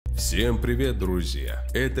Всем привет, друзья!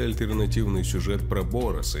 Это альтернативный сюжет про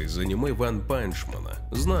Бороса из аниме Ванпанчмена.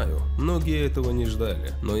 Знаю, многие этого не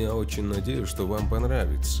ждали, но я очень надеюсь, что вам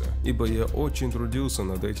понравится, ибо я очень трудился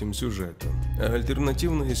над этим сюжетом. А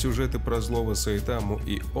альтернативные сюжеты про злого Сайтаму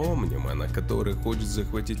и Омнимана, который хочет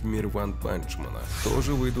захватить мир Ванпанчмена,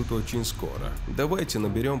 тоже выйдут очень скоро. Давайте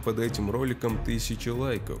наберем под этим роликом 1000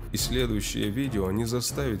 лайков, и следующее видео не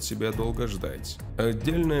заставит себя долго ждать.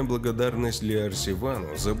 Отдельная благодарность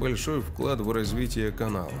Лиарсивану за большой вклад в развитие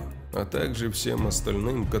канала, а также всем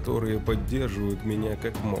остальным, которые поддерживают меня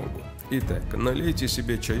как могут. Итак, налейте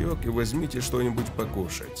себе чаек и возьмите что-нибудь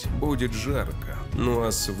покушать. Будет жарко. Ну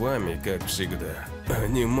а с вами, как всегда,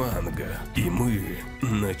 аниманга, и мы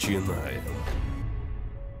начинаем.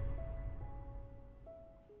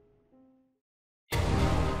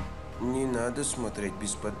 Не надо смотреть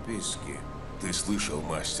без подписки. Ты слышал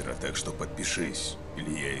мастера, так что подпишись,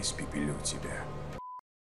 или я испепелю тебя.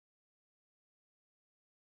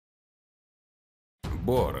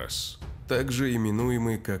 Борос, также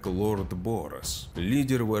именуемый как Лорд Борос,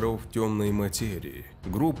 лидер воров темной материи,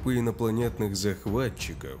 группы инопланетных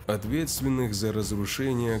захватчиков, ответственных за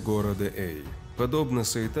разрушение города Эй. Подобно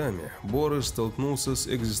Сайтаме, Борос столкнулся с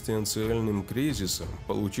экзистенциальным кризисом,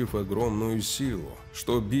 получив огромную силу,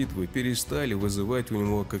 что битвы перестали вызывать у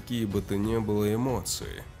него какие бы то ни было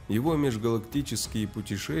эмоции. Его межгалактические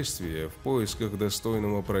путешествия в поисках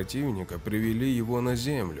достойного противника привели его на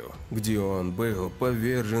Землю, где он был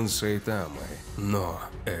повержен Сайтамой. Но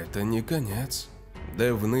это не конец.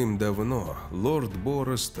 Давным-давно Лорд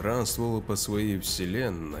Борос странствовал по своей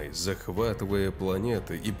вселенной, захватывая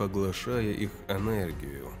планеты и поглощая их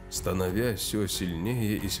энергию, становясь все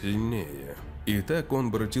сильнее и сильнее. И так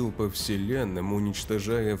он бродил по вселенным,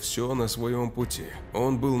 уничтожая все на своем пути.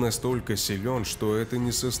 Он был настолько силен, что это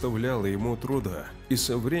не составляло ему труда. И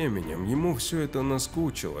со временем ему все это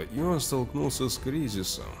наскучило, и он столкнулся с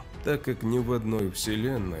кризисом, так как ни в одной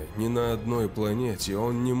вселенной, ни на одной планете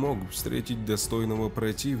он не мог встретить достойного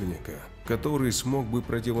противника, который смог бы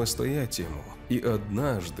противостоять ему. И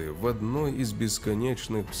однажды в одной из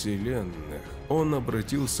бесконечных вселенных он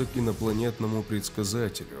обратился к инопланетному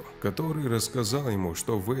предсказателю, который рассказал ему,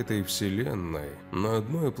 что в этой вселенной на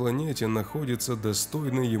одной планете находится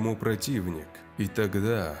достойный ему противник. И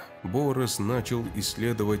тогда Борос начал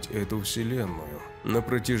исследовать эту вселенную. На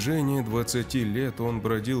протяжении 20 лет он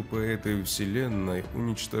бродил по этой вселенной,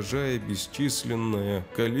 уничтожая бесчисленное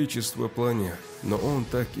количество планет, но он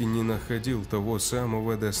так и не находил того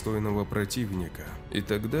самого достойного противника. И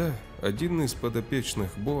тогда один из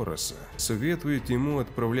подопечных Бороса советует ему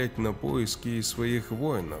отправлять на поиски своих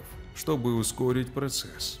воинов, чтобы ускорить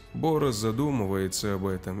процесс. Борос задумывается об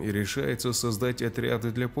этом и решается создать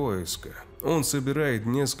отряды для поиска. Он собирает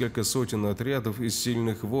несколько сотен отрядов из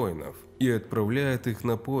сильных воинов и отправляет их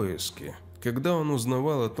на поиски. Когда он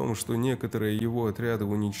узнавал о том, что некоторые его отряды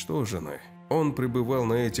уничтожены, он прибывал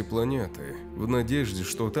на эти планеты в надежде,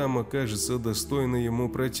 что там окажется достойный ему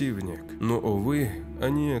противник. Но, увы,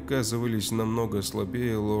 они оказывались намного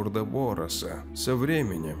слабее Лорда Бороса. Со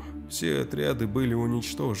временем все отряды были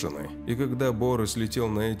уничтожены, и когда Борос летел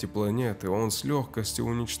на эти планеты, он с легкостью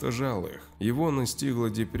уничтожал их. Его настигла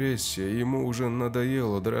депрессия, и ему уже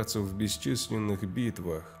надоело драться в бесчисленных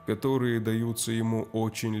битвах, которые даются ему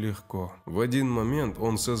очень легко. В один момент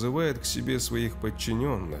он созывает к себе своих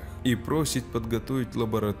подчиненных и просит подготовить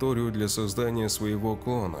лабораторию для создания своего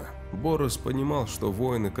клона. Борос понимал, что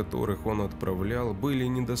воины, которых он отправлял, были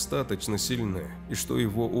недостаточно сильны, и что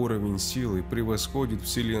его уровень силы превосходит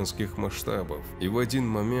вселенских масштабов. И в один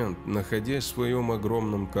момент, находясь в своем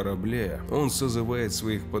огромном корабле, он созывает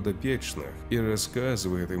своих подопечных и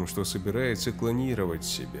рассказывает им, что собирается клонировать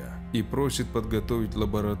себя, и просит подготовить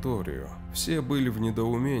лабораторию. Все были в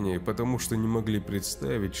недоумении, потому что не могли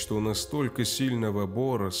представить, что настолько сильного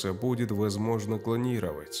Бороса будет возможно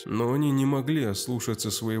клонировать. Но они не могли ослушаться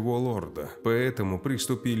своего лорда, поэтому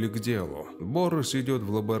приступили к делу. Борос идет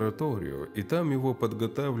в лабораторию, и там его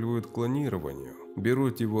подготавливают к клонированию.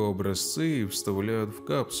 Берут его образцы и вставляют в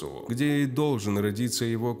капсулу, где и должен родиться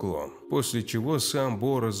его клон. После чего сам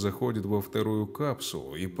Борос заходит во вторую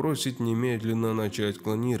капсулу и просит немедленно начать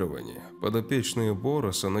клонирование. Подопечные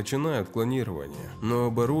Бороса начинают клонирование, но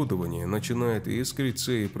оборудование начинает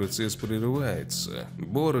искриться и процесс прерывается.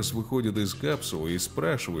 Борос выходит из капсулы и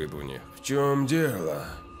спрашивает у них: В чем дело?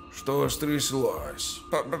 Что стряслось?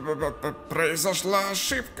 Произошла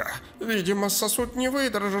ошибка. Видимо, сосуд не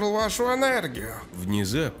выдержал вашу энергию.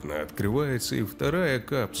 Внезапно открывается и вторая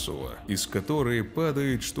капсула, из которой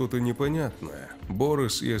падает что-то непонятное.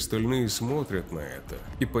 Борос и остальные смотрят на это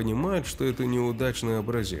и понимают, что это неудачный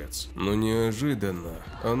образец. Но неожиданно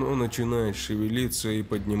оно начинает шевелиться и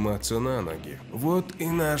подниматься на ноги. Вот и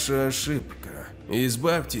наша ошибка.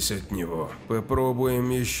 Избавьтесь от него. Попробуем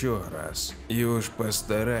еще раз. И уж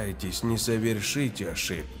постарайтесь не совершить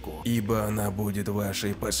ошибку, ибо она будет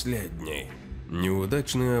вашей последней.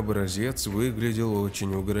 Неудачный образец выглядел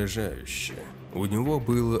очень угрожающе. У него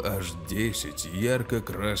было аж 10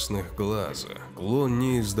 ярко-красных глаза. Клон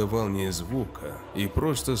не издавал ни звука и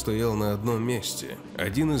просто стоял на одном месте.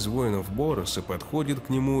 Один из воинов Бороса подходит к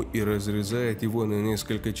нему и разрезает его на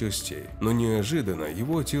несколько частей. Но неожиданно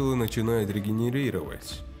его тело начинает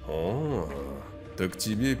регенерировать. О, так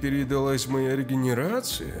тебе передалась моя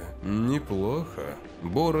регенерация? Неплохо.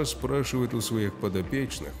 Борос спрашивает у своих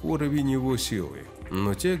подопечных уровень его силы.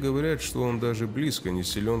 Но те говорят, что он даже близко не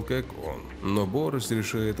силен, как он. Но Борос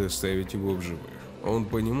решает оставить его в живых. Он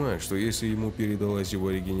понимает, что если ему передалась его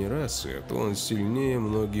регенерация, то он сильнее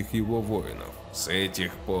многих его воинов. С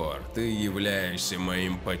этих пор ты являешься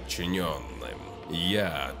моим подчиненным.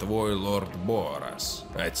 Я твой лорд Борос,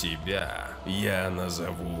 а тебя я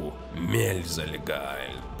назову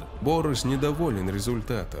Мельзальгальд. Борос недоволен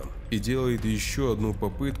результатом и делает еще одну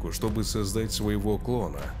попытку, чтобы создать своего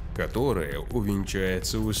клона, которая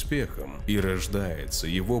увенчается успехом, и рождается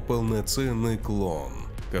его полноценный клон,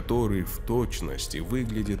 который в точности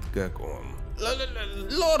выглядит как он.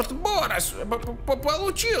 Лорд Борос,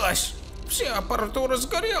 получилось! Вся аппаратура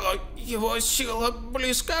сгорела, его сила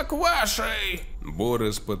близка к вашей.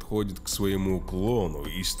 Борос подходит к своему клону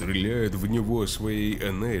и стреляет в него своей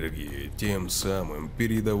энергией, тем самым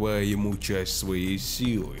передавая ему часть своей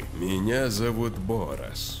силы. Меня зовут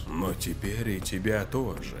Борос, но теперь и тебя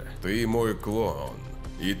тоже. Ты мой клон,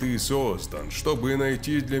 и ты создан, чтобы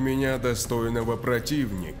найти для меня достойного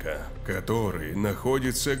противника, который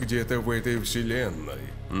находится где-то в этой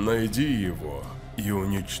вселенной. Найди его и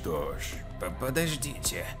уничтожь.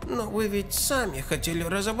 Подождите, но вы ведь сами хотели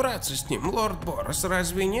разобраться с ним, лорд Борос,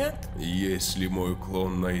 разве нет? Если мой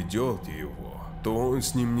клон найдет его, то он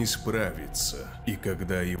с ним не справится. И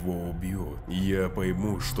когда его убьют, я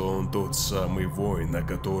пойму, что он тот самый воин, о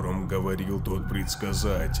котором говорил тот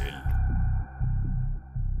предсказатель.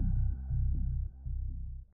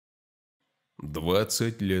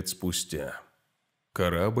 20 лет спустя.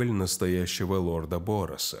 Корабль настоящего лорда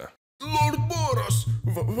Бороса. Лорд Борос,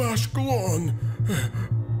 ваш клон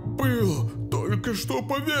был только что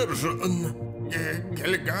повержен.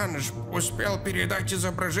 Гильганыш успел передать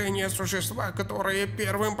изображение существа, которое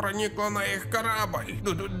первым проникло на их корабль.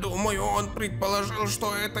 Думаю, он предположил,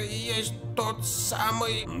 что это и есть тот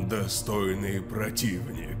самый... Достойный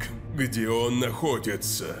противник. Где он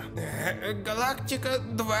находится? Галактика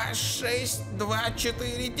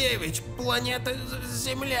 26249, планета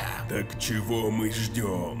Земля. Так чего мы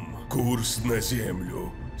ждем? Курс на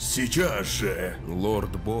Землю. Сейчас же!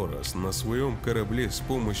 Лорд Борос на своем корабле с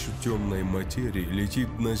помощью темной материи летит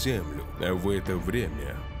на Землю, а в это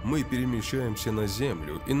время мы перемещаемся на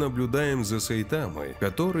Землю и наблюдаем за Сайтамой,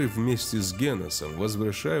 которые вместе с Геносом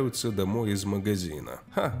возвращаются домой из магазина.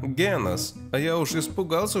 Ха, Генос, а я уж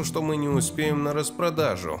испугался, что мы не успеем на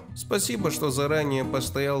распродажу. Спасибо, что заранее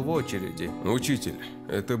постоял в очереди. Учитель,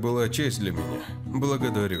 это была честь для меня.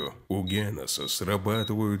 Благодарю. У Геноса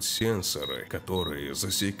срабатывают сенсоры, которые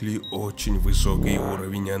засекли очень высокий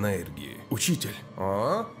уровень энергии. Учитель!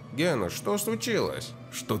 А? Генос, что случилось?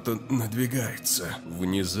 Что-то надвигается.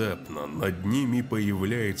 Внезапно над ними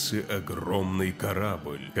появляется огромный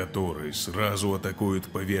корабль, который сразу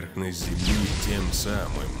атакует поверхность Земли, тем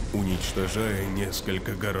самым уничтожая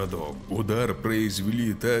несколько городов. Удар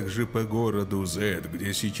произвели также по городу Z,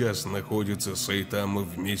 где сейчас находится Сайтамы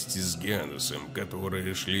вместе с Геносом,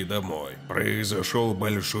 которые шли домой. Произошел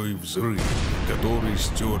большой взрыв, который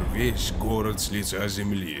стер весь город с лица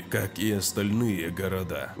Земли, как и остальные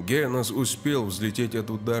города. Генос успел взлететь от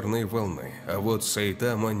ударной волны, а вот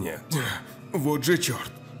Сайтама нет. Вот же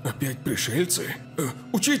черт! Опять пришельцы?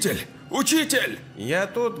 Учитель! Учитель! Я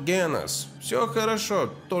тут, Генос. Все хорошо,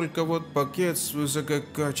 только вот пакет с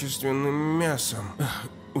высококачественным мясом.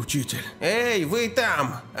 Учитель. Эй, вы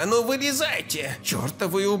там! А ну вылезайте!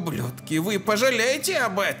 Чертовы ублюдки, вы пожалеете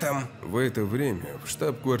об этом! В это время в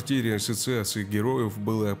штаб-квартире Ассоциации героев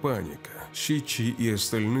была паника. Щичи и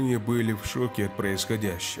остальные были в шоке от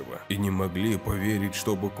происходящего и не могли поверить,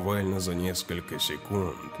 что буквально за несколько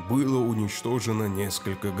секунд было уничтожено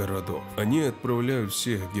несколько городов. Они отправляют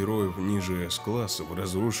всех героев ниже С-класса в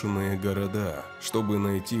разрушенные города, чтобы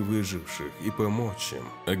найти выживших и помочь им.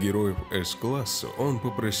 А героев С-класса он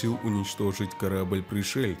попросил уничтожить корабль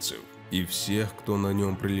пришельцев и всех, кто на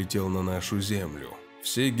нем прилетел на нашу Землю.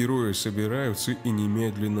 Все герои собираются и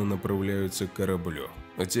немедленно направляются к кораблю.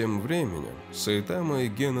 А тем временем Сайтама и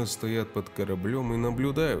Гена стоят под кораблем и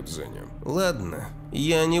наблюдают за ним. Ладно,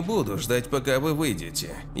 я не буду ждать, пока вы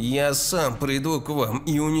выйдете. Я сам приду к вам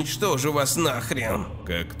и уничтожу вас нахрен.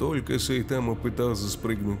 Как только Сайтама пытался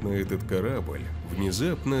спрыгнуть на этот корабль,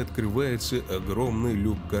 внезапно открывается огромный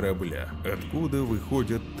люк корабля, откуда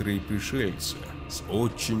выходят 3 пришельца с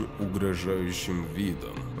очень угрожающим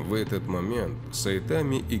видом. В этот момент к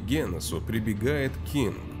Сайтаме и Генасу прибегает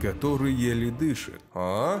Кинг, который еле дышит.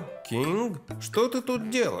 А, Кинг? Что ты тут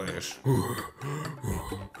делаешь?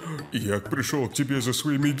 Я пришел к тебе за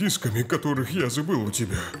своими дисками, которых я забыл у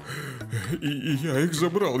тебя. И я их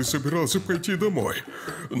забрал и собирался пойти домой.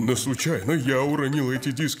 Но случайно я уронил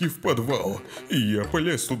эти диски в подвал, и я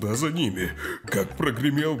полез туда за ними, как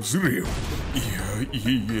прогремел взрыв. Я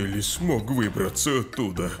еле смог выбраться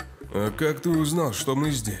оттуда. А как ты узнал, что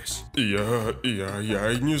мы здесь? Я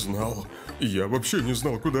и не знал. Я вообще не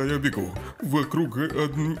знал, куда я бегу. Вокруг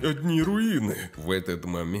одни руины. В этот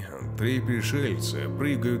момент 3 пришельца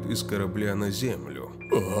прыгают из корабля на землю.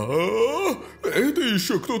 Это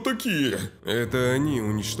еще кто такие? Это они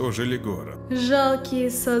уничтожили город. Жалкие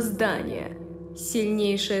создания.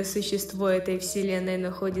 Сильнейшее существо этой вселенной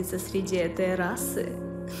находится среди этой расы.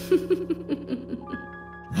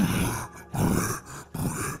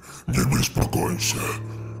 Не беспокойся,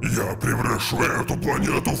 я превращу эту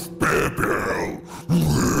планету в пепел.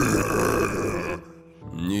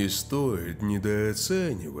 Не стоит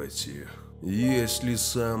недооценивать их. Если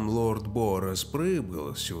сам лорд Борос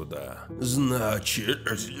прибыл сюда, значит...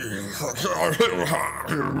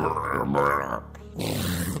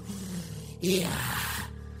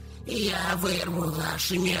 Я вырву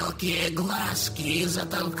ваши мелкие глазки и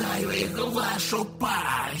затолкаю их в вашу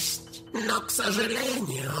пасть. Но, к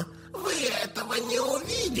сожалению, вы этого не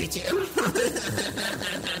увидите.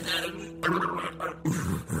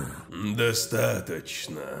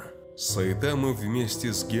 Достаточно. Сайтамы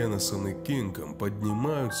вместе с Генасом и Кингом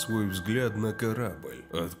поднимают свой взгляд на корабль,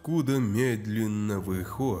 откуда медленно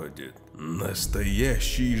выходит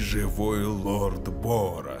настоящий живой лорд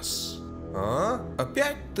Борос. А?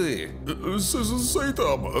 Опять ты?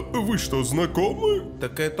 Сайтама, вы что, знакомы?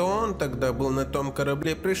 Так это он тогда был на том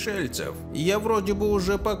корабле пришельцев. Я вроде бы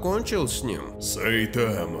уже покончил с ним.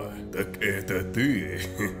 Сайтама, так это ты?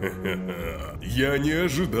 Я не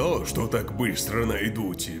ожидал, что так быстро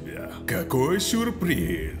найду тебя. Какой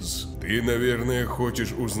сюрприз! Ты, наверное,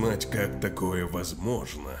 хочешь узнать, как такое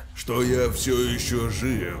возможно, что я все еще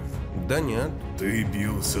жив. Да нет. Ты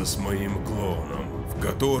бился с моим клоном, в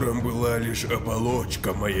котором была лишь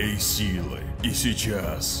оболочка моей силы. И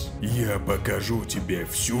сейчас я покажу тебе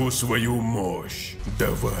всю свою мощь.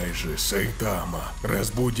 Давай же, Сайтама,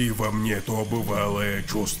 разбуди во мне то бывалое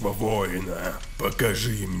чувство воина.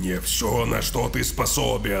 Покажи мне все, на что ты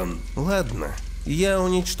способен. Ладно, я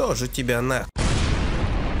уничтожу тебя нахуй.